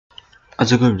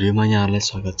आजको भिडियोमा यहाँहरुलाई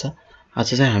स्वागत छ।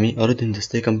 आज चाहिँ हामी अरु दिन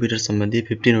जस्तै कम्प्युटर सम्बन्धी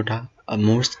 15 वटा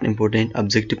मोस्ट इम्पोर्टेन्ट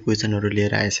अब्जेक्टिभ क्वेशनहरु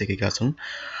लिएर आइसकेका छौं।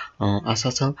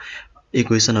 आशा छ यी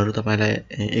क्वेशनहरु तपाईलाई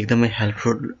एकदमै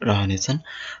हेल्पफुल रहनेछन्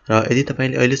र यदि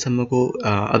तपाईले अहिले सम्मको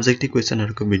अब्जेक्टिभ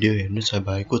क्वेशनहरुको भिडियो हेर्नु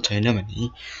भएको छैन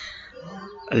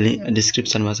भने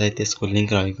डिस्क्रिप्सनमा चाहिँ त्यसको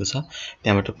लिंक रहेको छ।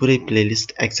 त्यहाँबाट पुरै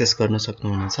प्लेलिस्ट एक्सेस गर्न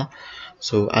सक्नुहुनेछ।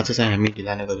 सो आज चाहिँ हामी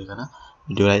ढिला नगरिकन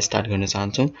भिडियोलाई स्टार्ट गर्न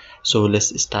चाहन्छौं। So let's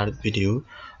start video.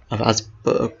 अब आज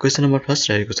क्वेशन नम्बर फर्स्ट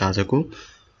रहेको छ आजको।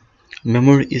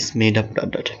 Memory is made of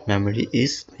dot. Memory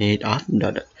is made of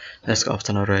dot. यसको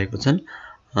अप्सनहरु रहेको छन्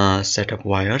set of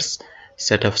wires,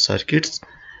 set of circuits,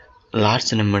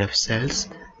 large number of sales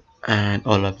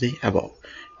and all of the above.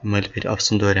 मैले फेरि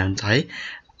अप्सन दोहोर्याउन चाहे।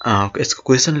 यसको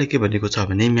क्वेशनले के भनेको छ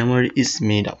भने memory is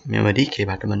made of, memory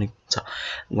केबाट बनेको छ?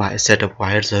 Set of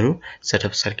वायर्सहरु, set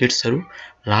of सर्किट्सहरु,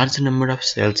 large number of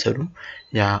सेल्सहरु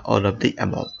yeah all of the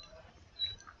above.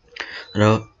 र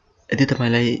यदि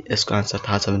तपाईलाई यसको आन्सर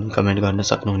थाहा छ भने कमेन्ट गर्न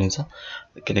सक्नुहुनेछ,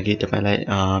 किनकि तपाईलाई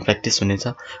प्र्याक्टिस हुनेछ।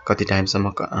 कति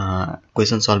टाइमसम्म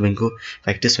क्वेशन सल्भिङको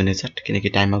प्र्याक्टिस हुनेछ, किनकि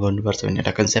टाइममा गर्नुपर्छ भन्ने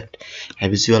एउटा कन्सेप्ट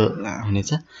हेबिचुअल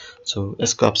हुनेछ। सो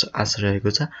यसको आन्सर रहेको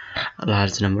छ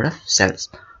लार्ज नम्बर अफ सेल्स।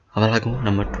 अब लागौं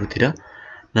नम्बर 2 तिर।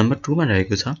 नम्बर 2 मा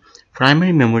रहेको छ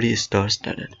primary memory stores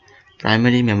data.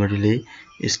 Primary मेमोरीले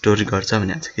store गर्छ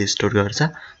भने चाहिँ के स्टोर गर्छ?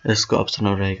 यसको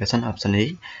अप्सनहरु रहेका छन्। Option A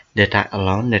data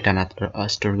alone, data मात्र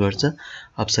स्टोर गर्छ।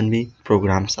 Option be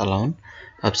programmes alone,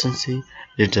 option C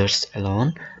results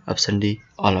alone, option D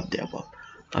all of the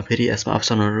above. फेरि यसमा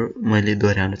अप्सनहरु मैले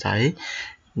दोहोर्याउन चाहे।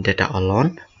 Data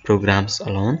alone, programmes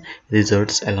alone,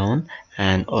 results alone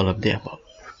and all of the above.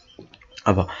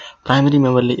 अब primary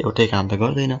मेमोरीले एउटै काम त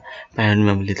गर्दैन। प्राइमरी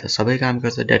मेमोरीले त सबै काम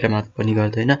गर्छ। डेटा मात्र पनि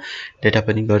गर्दैन, डेटा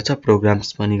पनि गर्छ,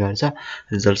 प्रोग्राम्स पनि गर्छ,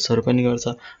 रिजल्ट्सहरु पनि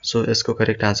गर्छ। सो यसको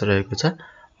करेक्ट आन्सर रहेको छ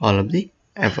अल अफ द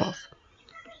अबव।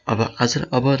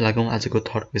 अब लागौं आजको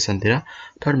थर्ड क्वेशनतिर।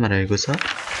 थर्डमा रहेको छ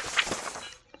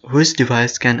which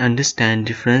device can understand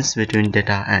difference between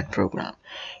data and programme.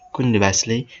 कुन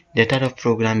डिभाइसले डेटा र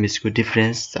प्रोग्राम बीचको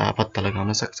डिफरेन्स पत्ता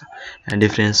लगाउन सक्छ,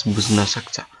 डिफरेन्स बुझ्न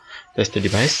सक्छ? त्यस्तो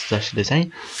डिभाइस जसले चाहिँ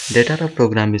डेटा र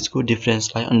प्रोग्राम बीचको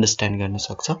डिफरेन्सलाई अन्डरस्ट्यान्ड गर्न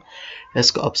सक्छ।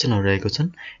 यसको अप्सनहरु रहेको छन्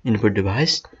input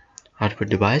device, output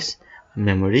device,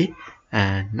 memory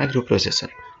and micro processor.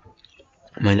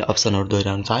 मैले अप्सनहरु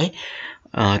दोहोर्याउन चाहे।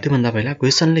 त्योभन्दा पहिला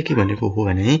क्वेशनले के भनेको हो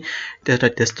भने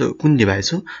त्यस्तो कुन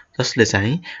डिभाइस हो जसले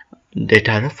चाहिँ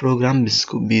डेटा र प्रोग्राम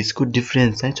बीचको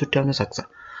डिफरेन्स चाहिँ छुट्याउन सक्छ।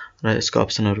 र यसको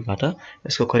अप्सनहरुबाट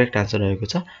यसको करेक्ट आन्सर रहेको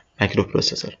छ माइक्रो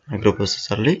प्रोसेसर। माइक्रो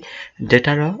प्रोसेसरले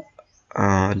डेटा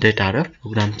र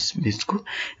प्रोग्राम्स बीचको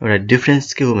एउटा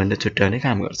डिफरेन्स के हो भनेर छुट्याउने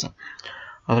काम गर्छ।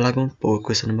 अब लागौं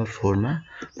क्वेशन नम्बर 4 मा।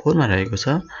 4 मा रहेको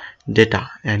छ डेटा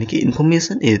यानी कि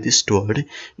information is stored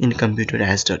in computer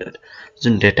as dot.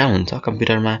 जुन डेटा हुन्छ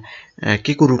कम्प्युटरमा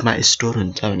के को रूपमा स्टोर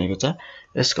हुन्छ भनेको छ।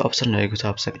 यसको अप्सन रहेको छ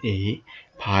option A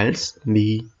files, be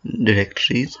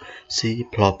डाइरेक्टरिज, C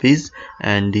फ्लपीज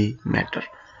and D matter.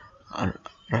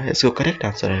 र यसको करेक्ट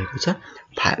आन्सर रहेको छ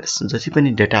फाइल्स। जति पनि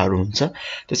डेटाहरु हुन्छ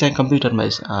त्यो चाहिँ कम्प्युटरमा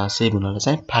सेभ हुनलाई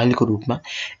चाहिँ फाइलको रूपमा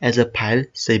एज अ फाइल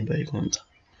सेभ भएको हुन्छ।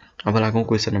 अब लागौं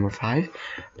क्वेशन नम्बर 5।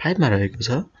 5 मा रहेको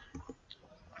छ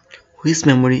which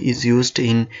memory is used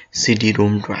in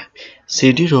CD-ROM drive.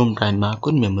 CD-ROM ड्राइभमा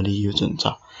कुन मेमोरी युज हुन्छ?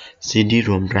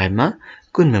 CD-ROM ड्राइभमा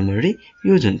कुन मेमोरी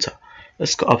युज हुन्छ?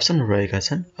 यसको अप्सनहरु रहेका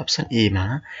छन्। अप्सन ए मा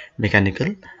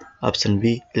mechanical, option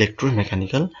be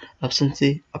इलेक्ट्रोमेकानिकल, option C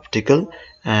optical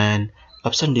and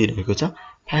option D रहेको छ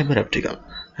फाइबर अप्टिकल।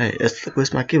 यस्तो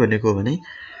क्वेशनमा के भनेको भने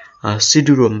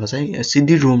CD-ROM मा चाहिँ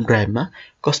CD-ROM ड्राइभमा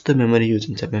कस्तो मेमोरी युज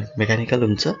हुन्छ? मेकानिकल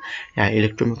हुन्छ या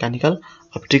इलेक्ट्रोमेकानिकल,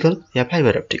 अप्टिकल या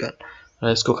फाइबर अप्टिकल?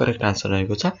 र यसको करेक्ट आन्सर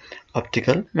रहेको छ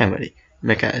optical memory.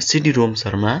 CD-ROM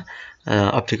हरुमा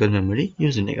optical memory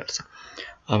use हुने गर्छ।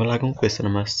 अब लागौं क्वेशन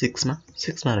नम्बर 6 मा।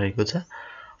 6 मा रहेको छ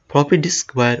floppy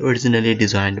disk were originally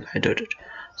designed by dot.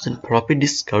 जुन फ्लपी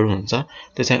डिस्कहरु हुन्छ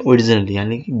त्यो चाहिँ ओरिजिनली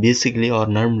यानी कि बेसिकली अर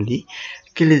नर्मली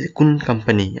कुन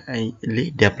कम्पनीले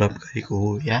डेभलप गरेको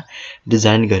हो या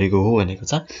डिजाइन गरेको हो भनेको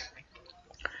छ।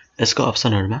 यसको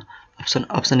अप्सनहरुमा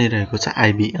अप्सन ए रहेको छ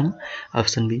IBM,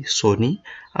 option be Sony,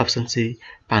 option C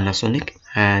Panasonic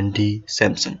and D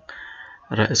Samsung.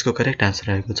 र यसको करेक्ट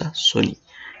आन्सर रहेको छ सोनी।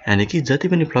 यानी कि जति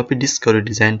पनि फ्लपी डिस्कहरु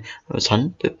डिजाइन छन्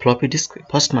त्यो फ्लपी डिस्क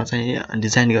फर्स्टमा चाहिँ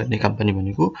डिजाइन गर्ने कम्पनी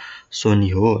भनेको सोनी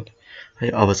हो। है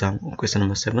अब चाहिँ question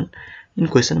number 7। In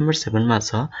question number 7 मा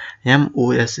छ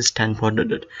MOS stand for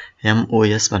dot.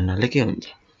 MOS भन्नाले के हुन्छ?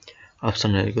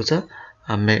 अप्सन रहेको छ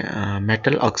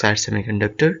metal oxide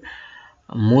सेमिकन्डक्टर,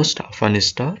 most often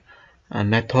star,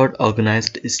 method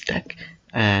अर्गनाइज्ड stack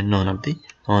and non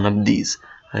of these.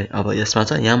 है। अब यसमा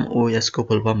चाहिँ MOS को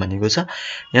फुल फर्म भनेको छ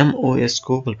MOS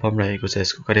को फुल फर्म रहेको छ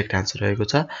यसको करेक्ट आन्सर रहेको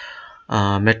छ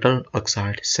मेटल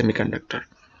अक्साइड सेमिकन्डक्टर।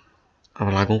 अब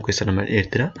लागौं क्वेशन नम्बर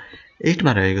 8 तिर। 8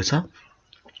 मा रहेको छ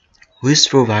which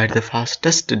provide the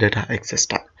fastest data access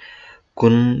time।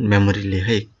 कुन मेमोरीले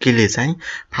है केले चाहिँ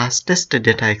फास्टेस्ट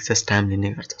डेटा एक्सेस टाइम लिने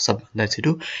गर्छ सबभन्दा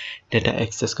छिटो डेटा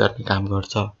एक्सेस गर्ने काम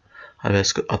गर्छ। अब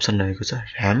यसको अप्सन रहेको छ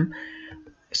र्याम,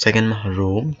 सेकेन्डमा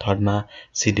Rome, थर्डमा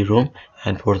CDROM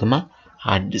and फोर्थमा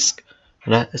hard disk.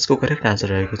 र यसको करेक्ट आन्सर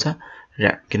रहेको छ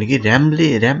र्याम, किनकि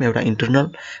र्याम एउटा इन्टरनल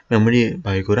मेमोरी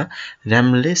भएको र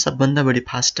र्यामले सबभन्दा बढी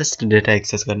फास्टेस्ट डेटा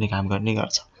एक्सेस गर्ने काम गर्ने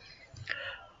गर्छ।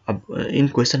 अब इन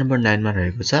क्वेशन नम्बर 9 मा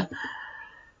रहेको छ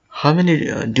how many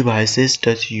devices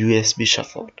does USB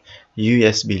support।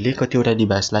 USB ले कतिवटा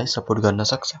डिभाइसलाई सपोर्ट गर्न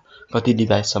सक्छ, कति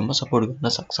डिभाइससम्म सपोर्ट गर्न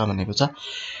सक्छ भनेको छ।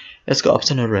 यसको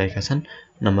अप्सनहरु रहेका छन्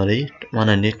number A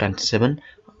 127,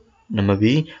 number B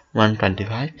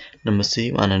 125, number C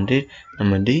 100,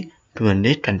 number D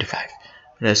 225।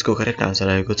 र यसको करेक्ट आन्सर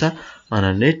रहेको छ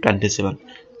 127।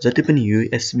 जति पनि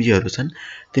USB हरु छन्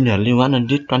तिनीहरुले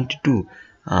 122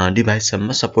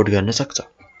 डिभाइससम्म सपोर्ट गर्न सक्छ।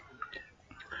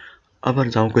 अब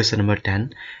जाउँ क्वेशन नम्बर 10।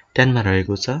 10 मा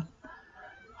रहेको छ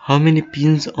how many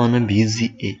pins on a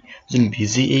VGA। जुन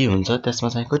VGA हुन्छ त्यसमा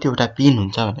चाहिँ कतिवटा पिन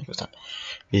हुन्छ भनेको छ।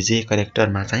 VGA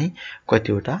कनेक्टरमा चाहिँ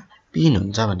कतिवटा पिन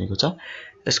हुन्छ भनेको छ।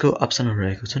 यसको अप्सनहरु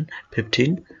रहेको छन्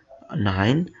 15,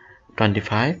 9,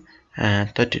 25 एन्ड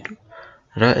 32।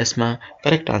 र यसमा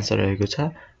करेक्ट आन्सर रहेको छ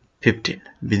 15।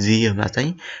 VGA मा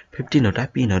चाहिँ 15 वटा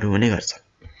पिनहरु हुने गर्छ।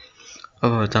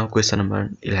 अब जाउँ क्वेशन नम्बर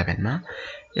 11 मा।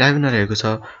 11 मा रहेको छ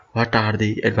what are the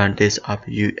advantage of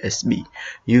USB।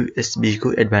 USB को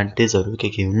एडभान्टेजहरु के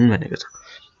हुन् भनेको छ।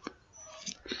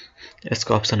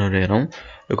 यसको अप्सनहरु हेरौं।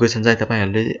 यो क्वेशन चाहिँ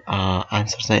तपाईहरुले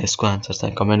आन्सर चाहिँ यसको आन्सर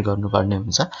चाहिँ कमेन्ट गर्नुपर्ने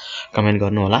हुन्छ। कमेन्ट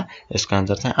गर्नु होला। यसको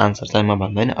आन्सर चाहिँ म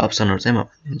भन्दैन, अप्सनहरु चाहिँ म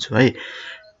भनिदिन्छु है।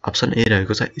 अप्सन A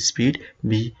रहेको छ speed,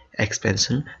 B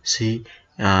expansion, C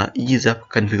ease of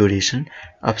configuration,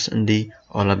 option D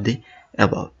all of the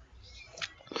above।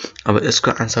 अब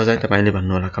यसको आन्सर चाहिँ तपाईले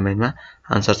भन्नु होला कमेन्टमा।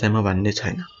 आन्सर चाहिँ म भन्ने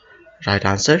छैन। Right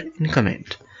answer in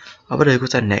comment. अब रहेको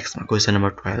छ नेक्स्टमा क्वेशन नम्बर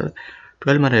 12।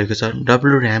 12 मा रहेको छ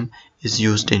WRAM is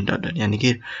used in dot. यानी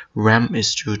कि RAM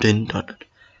is used in dot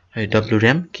है।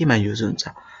 WRAM केमा युज हुन्छ?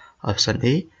 Option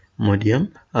A मोडियम,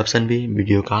 option B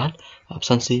video card,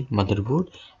 option C motherboard,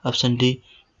 option D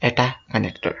Etah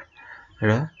connector.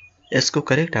 र यसको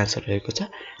करेक्ट आन्सर रहेको छ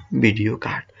भिडियो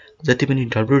कार्ड। जति पनि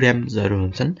WRAMहरु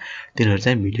हुन्छन् तिनीहरु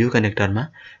चाहिँ भिडियो कनेक्टरमा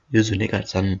युज हुने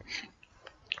गर्छन्।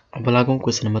 अब लागौं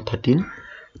क्वेशन नम्बर 13।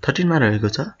 13 मा रहेको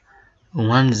छ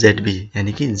 1 ZB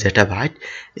यानी कि Zeta Byte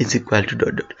is equal to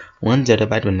dot dot. 1 Zeta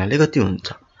Byte भन्नाले कति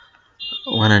हुन्छ?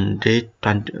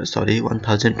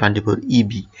 1024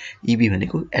 EB। EB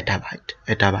भनेको एटा बाइट।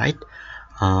 एटा बाइट।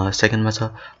 सेकेन्डमा छ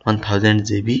 1000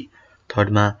 GB,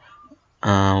 थर्डमा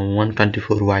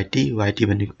 124 YT। YT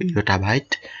भनेको एउटा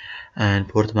bite and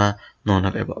फोर्थमा non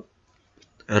of above.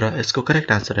 र यसको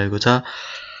करेक्ट आन्सर रहेको छ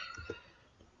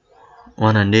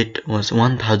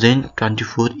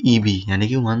 1024 EB यानी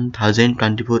कि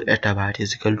 1024 एटाबाइट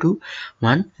इज इक्वल टु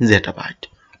 1 जेटाबाइट।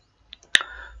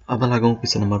 अब लागौं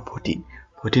क्वेशन नम्बर 14।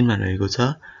 14 मा रहेको छ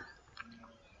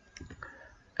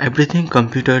everything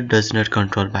computer does not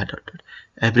control by dot dot.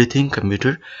 Everything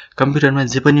कम्प्युटरमा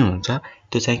जे पनि हुन्छ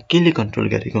त्यो चाहिँ केले कन्ट्रोल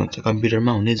गरेको हुन्छ?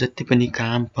 कम्प्युटरमा हुने जति पनि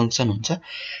काम फंक्सन हुन्छ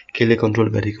केले कन्ट्रोल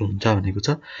गरेको हुन्छ भनेको छ।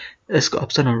 यसको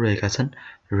अप्सनहरु रहेका छन्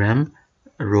RAM,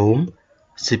 Rome,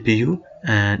 CPU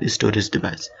and storage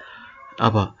device.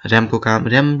 अब र्याम,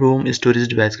 रोम, स्टोरेज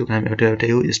डिभाइसको काम एउटै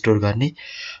हो स्टोर गर्ने।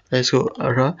 र यसको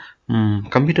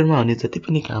कम्प्युटरमा हुने जति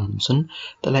पनि काम हुन्छन्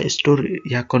त्यसलाई स्टोर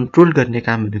या कन्ट्रोल गर्ने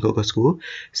काम भनेको कसको हो?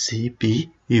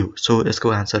 CPU। सो यसको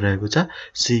आन्सर रहेको छ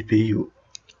CPU।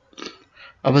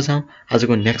 अब जाउँ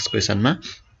आजको नेक्स्ट क्वेशनमा।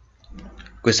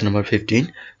 Question number 15।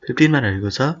 15 मा रहेको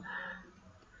छ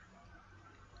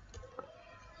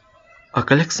A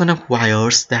collection of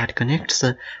wires that connects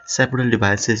several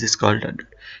devices is called dot dot.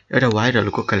 एउटा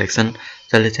वायरहरुको कलेक्सन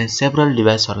जसले चाहिँ सेभरल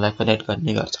डिभाइसहरुलाई कनेक्ट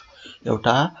गर्ने गर्छ।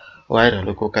 एउटा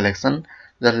वायरहरुको कलेक्सन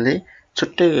जसले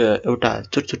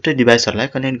छुट्टै डिभाइसहरुलाई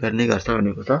कनेक्ट गर्ने गर्छ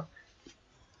भनेको छ।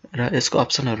 र यसको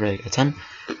अप्सनहरु रहेका छन्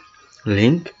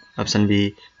लिंक, अप्सन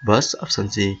B बस, option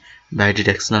C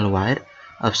बाइडिरेक्सनल wire,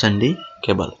 option D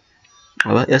cable.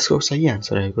 अब यसको सही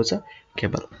आन्सर रहेको छ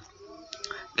केबल।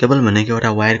 केबल भनेको एउटा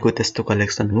वायरको त्यस्तो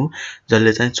कलेक्सन हो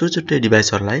जसले चाहिँ छुट्टै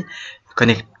डिभाइसहरुलाई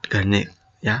कनेक्ट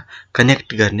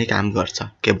गर्ने काम गर्छ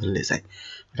केबलले चाहिँ।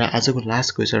 र आजको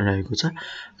लास्ट क्वेसन रहेको छ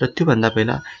र त्यो भन्दा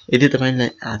पहिला यदि तपाईले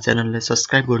च्यानललाई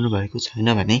सब्स्क्राइब गर्नुभएको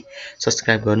छैन भने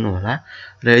सब्स्क्राइब गर्नुहोला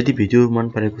र यदि भिडियो मन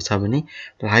परेको छ भने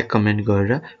लाइक कमेन्ट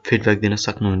गरेर फिडब्याक दिन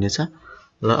सक्नुहुनेछ।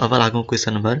 ल अब लागौं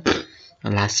क्वेसन नम्बर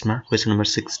लास्टमा question number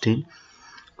 16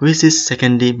 which is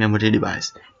secondary memory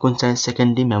device कुन चाहिँ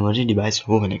सेकेन्डरी मेमोरी डिभाइस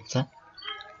हो भनेको छ।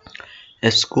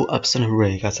 यसको अप्सनहरु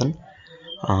रहेका छन्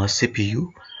CPU,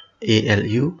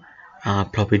 ALU,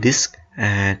 floppy disk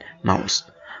and mouse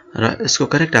र यसको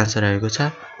करेक्ट आन्सर रहेको छ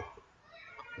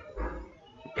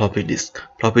फ्लपी डिस्क।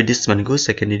 फ्लपी डिस्क भनेको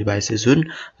सेकेन्डरी डिभाइसेस हुन्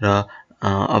र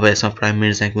अब यसमा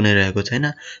प्राइमेरी चाहिँ कुनै रहेको छैन।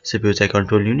 CPU चाहिँ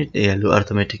control unit, ALU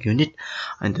arithmetic unit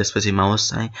अनि त्यसपछि माउस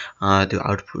चाहिँ त्यो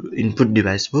आउटपुट इनपुट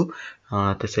डिभाइस हो।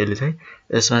 त्यसैले चाहिँ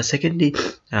यसमा सेकेन्डरी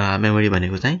मेमोरी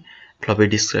भनेको चाहिँ फ्लपी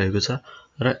डिस्क रहेको छ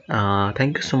र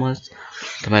थ्यांक यू सो मच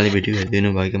तपाईले भिडियो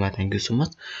हेरिदिनु भएकोमा थ्यांक यू सो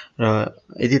मच। र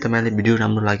यदि तपाईले भिडियो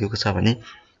राम्रो लागेको छ भने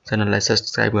च्यानललाई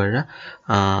सब्स्क्राइब गरेर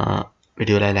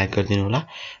भिडियोलाई लाइक गरिदिनु होला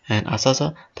एन्ड आशा छ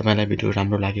तपाईलाई भिडियो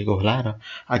राम्रो लागेको होला र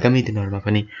आगामी दिनहरुमा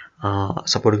पनि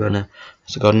सपोर्ट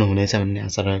गर्नुहुनेछ भन्ने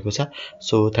आशा रहेको छ।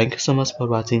 So thank you so much for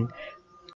watching.